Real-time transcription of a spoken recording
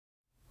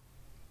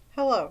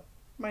Hello,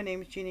 my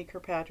name is Jeanie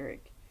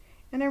Kirkpatrick,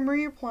 and I'm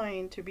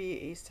reapplying to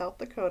be a South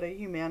Dakota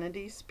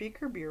Humanities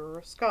Speaker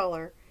Bureau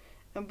Scholar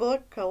and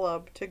Book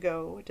Club to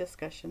Go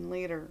discussion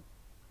leader.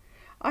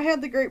 I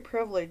had the great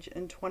privilege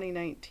in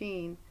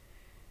 2019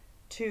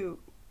 to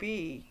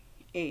be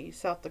a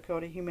South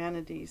Dakota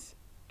Humanities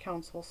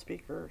Council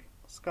Speaker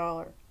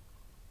Scholar.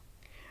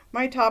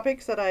 My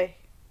topics that I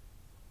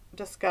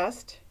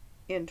discussed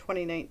in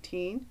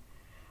 2019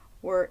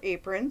 were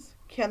aprons,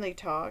 can they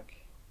talk?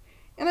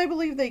 And I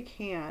believe they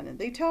can.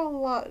 They tell a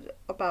lot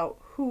about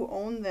who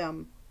owned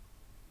them,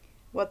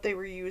 what they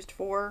were used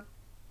for,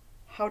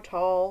 how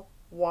tall,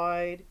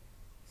 wide,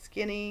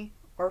 skinny,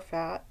 or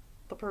fat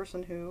the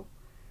person who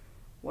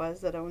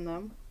was that owned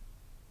them.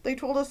 They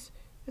told us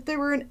if they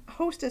were a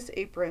hostess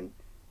apron,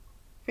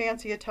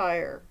 fancy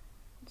attire,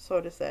 so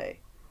to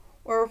say,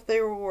 or if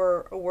they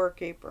were a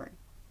work apron.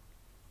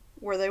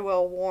 Were they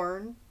well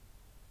worn?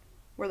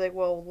 Were they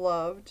well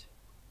loved?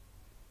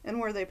 And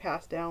were they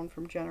passed down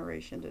from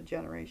generation to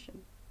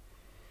generation?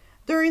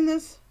 During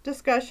this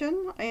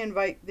discussion, I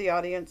invite the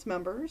audience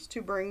members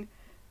to bring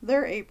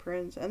their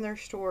aprons and their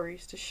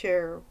stories to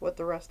share with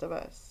the rest of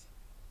us.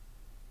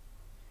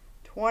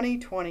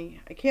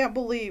 2020, I can't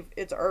believe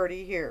it's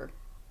already here.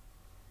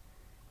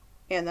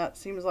 And that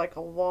seems like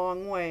a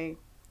long way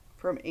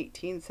from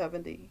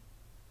 1870.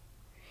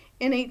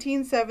 In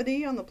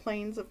 1870, on the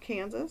plains of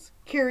Kansas,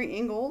 Carrie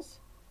Ingalls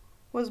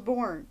was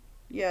born.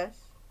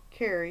 Yes,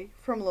 Carrie,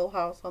 from Little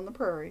House on the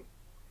Prairie,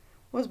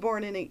 was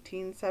born in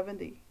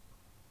 1870.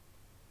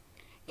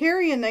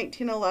 Carrie in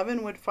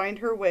 1911 would find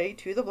her way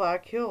to the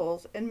Black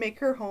Hills and make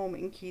her home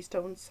in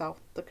Keystone,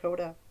 South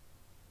Dakota.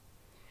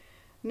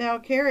 Now,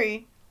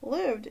 Carrie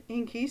lived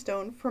in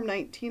Keystone from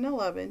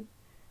 1911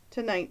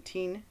 to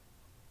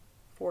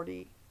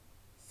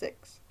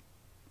 1946.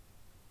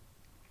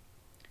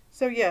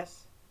 So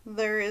yes,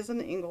 there is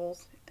an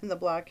Ingalls in the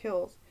Black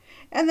Hills.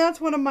 And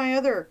that's one of my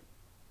other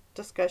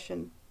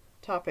discussion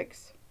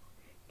topics.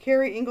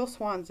 Carrie Ingalls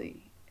Swansea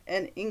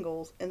and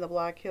Ingalls in the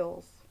Black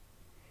Hills.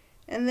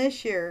 And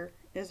this year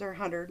is her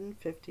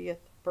 150th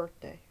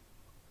birthday.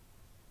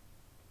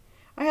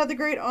 I had the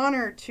great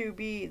honor to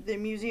be the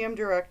museum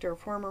director,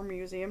 former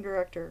museum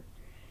director,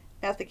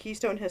 at the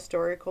Keystone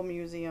Historical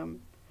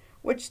Museum,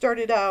 which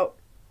started out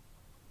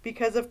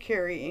because of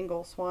Carrie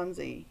Ingalls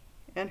Swansea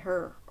and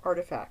her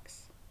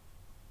artifacts.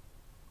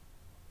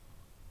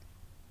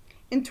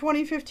 In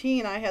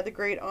 2015, I had the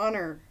great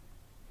honor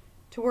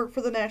to work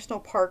for the National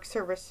Park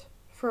Service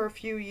for a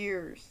few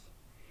years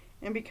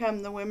and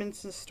become the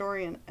women's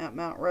historian at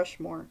Mount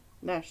Rushmore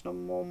National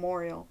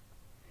Memorial.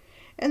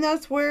 And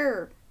that's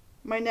where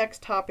my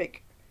next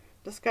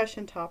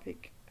discussion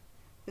topic,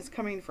 is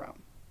coming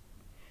from.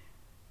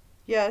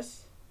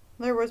 Yes,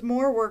 there was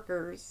more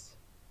workers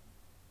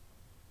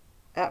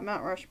at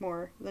Mount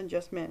Rushmore than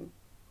just men.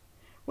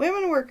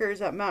 Women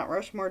workers at Mount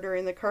Rushmore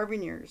during the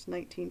carving years,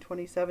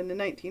 1927 to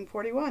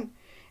 1941,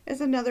 is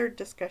another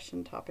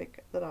discussion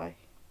topic that I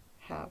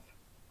have.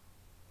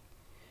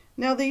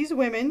 Now, these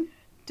women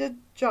did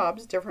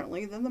jobs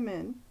differently than the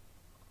men.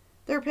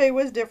 Their pay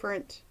was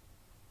different,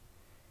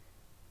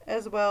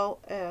 as well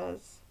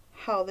as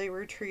how they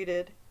were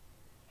treated,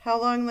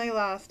 how long they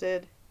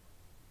lasted,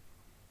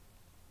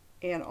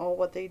 and all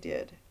what they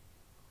did.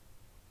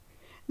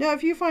 Now,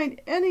 if you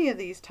find any of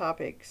these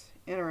topics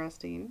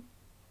interesting,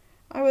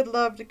 I would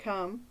love to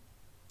come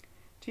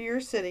to your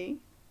city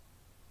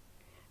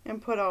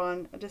and put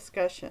on a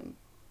discussion.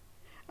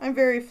 I'm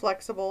very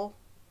flexible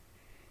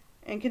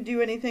and can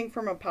do anything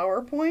from a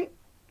PowerPoint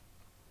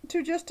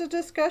to just a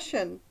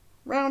discussion,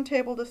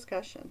 roundtable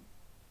discussion.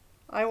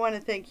 I want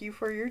to thank you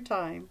for your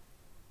time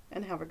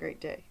and have a great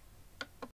day.